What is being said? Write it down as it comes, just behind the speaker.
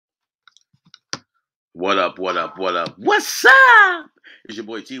What up, what up, what up? What's up? It's your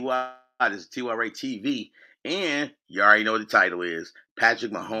boy TY. This is TYRHEATV. And you already know what the title is.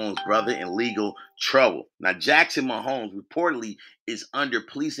 Patrick Mahomes' brother in legal trouble. Now, Jackson Mahomes reportedly is under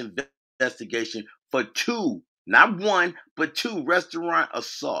police investigation for two, not one, but two restaurant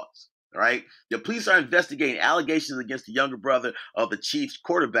assaults. All right. The police are investigating allegations against the younger brother of the Chiefs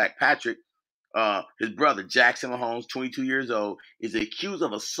quarterback, Patrick. His brother, Jackson Mahomes, 22 years old, is accused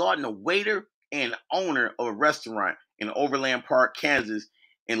of assaulting a waiter and owner of a restaurant in Overland Park, Kansas,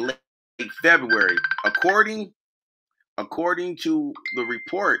 in late February. According to the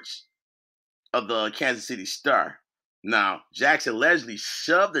reports of the Kansas City Star. Now, Jackson allegedly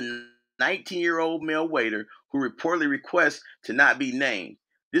shoved a 19-year-old male waiter who reportedly requests to not be named.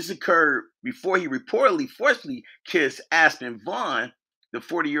 This occurred before he reportedly forcefully kissed Aspen Vaughn, the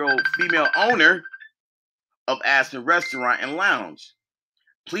 40-year-old female owner of Aspen Restaurant and Lounge.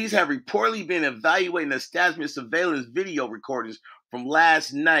 Police have reportedly been evaluating the establishment surveillance video recordings from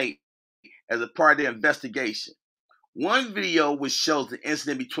last night as a part of their investigation. One video which shows the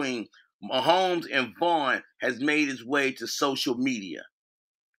incident between Mahomes and Vaughn has made its way to social media.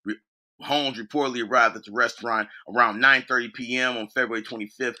 Mahomes reportedly arrived at the restaurant around 9:30 p.m. on February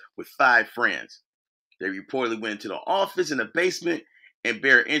 25th with 5 friends. They reportedly went into the office in the basement and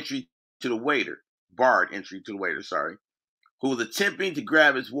barred entry to the waiter, who was attempting to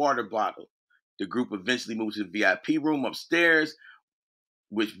grab his water bottle. The group eventually moved to the VIP room upstairs,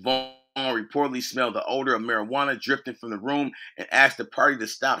 which Vaughn reportedly smelled the odor of marijuana drifting from the room and asked the party to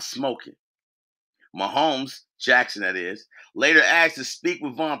stop smoking. Mahomes, Jackson that is, later asked to speak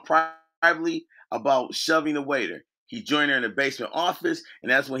with Vaughn privately about shoving the waiter. He joined her in the basement office,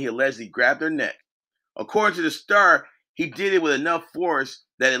 and that's when he allegedly grabbed her neck. According to the Star, he did it with enough force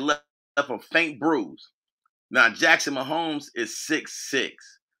that it left a faint bruise. Now, Jackson Mahomes is 6'6".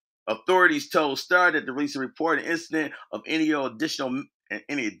 Authorities told Star that to release a report an incident of any additional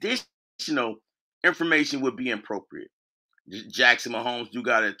information would be inappropriate. Jackson Mahomes do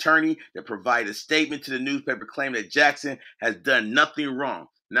got an attorney that provided a statement to the newspaper claiming that Jackson has done nothing wrong.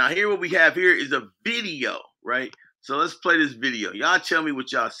 Now, here what we have here is a video, right? So let's play this video. Y'all tell me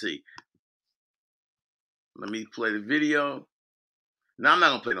what y'all see. Let me play the video. Now, I'm not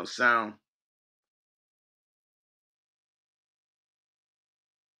going to play no sound.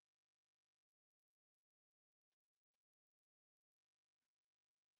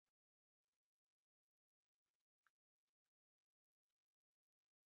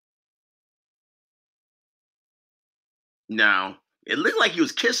 Now, it looked like he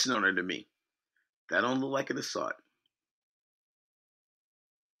was kissing on her to me. That don't look like an assault.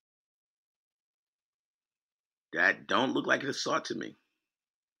 That don't look like an assault to me.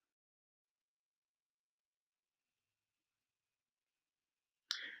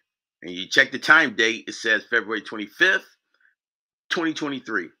 And you check the time date, it says February 25th,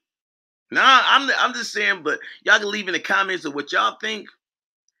 2023. Now, I'm just saying, but y'all can leave in the comments of what y'all think.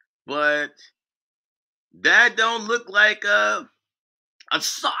 But that don't look like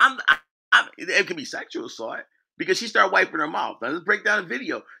assault. It could be sexual assault because she started wiping her mouth. Now, let's break down the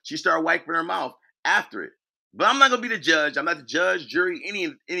video. She started wiping her mouth after it. But I'm not gonna be the judge. I'm not the judge, jury,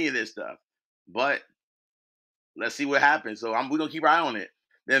 any of this stuff. But let's see what happens. So we're gonna keep our eye on it.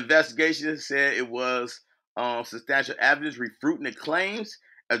 The investigation said it was substantial evidence refuting the claims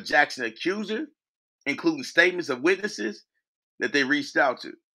of Jackson's accuser, including statements of witnesses that they reached out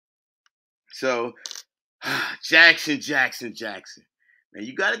to. So, Jackson. Man,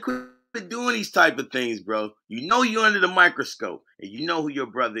 you gotta quit doing these type of things, bro. You know you're under the microscope, and you know who your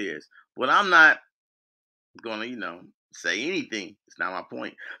brother is. But I'm not gonna, say anything. It's not my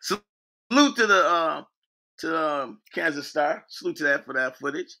point. Salute to the Kansas Star. Salute to that for that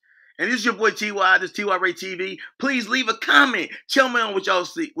footage. And this is your boy TY. This is TYRHEATV. Please leave a comment. Tell me on what y'all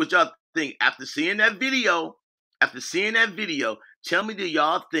think after seeing that video. Tell me, do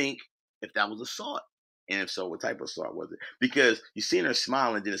y'all think if that was assault? And if so, what type of assault was it? Because you seen her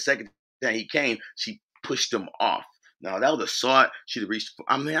smiling. Then the second time he came, she pushed him off. Now that was assault. She'd have reached.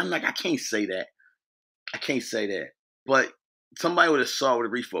 I'm like, I can't say that. But somebody with assault would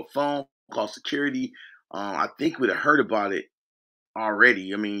have reached for a phone, called security. I think we'd have heard about it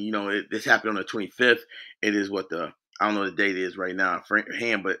already. I mean, this happened on the 25th. It is I don't know what the date is right now for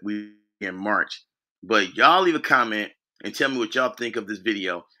hand, but we in March. But y'all leave a comment and tell me what y'all think of this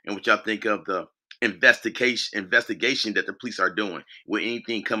video and what y'all think of the investigation that the police are doing. Will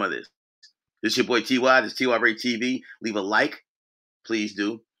anything come of this? This is your boy TY. This is TYRHEATV. Leave a like. Please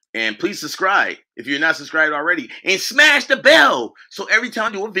do. And please subscribe if you're not subscribed already. And smash the bell. So every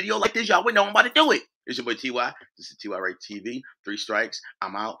time I do a video like this, y'all would know I'm about to do it. It's your boy TY. This is TYRHEATV. 3 strikes.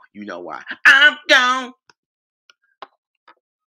 I'm out. You know why. I'm gone.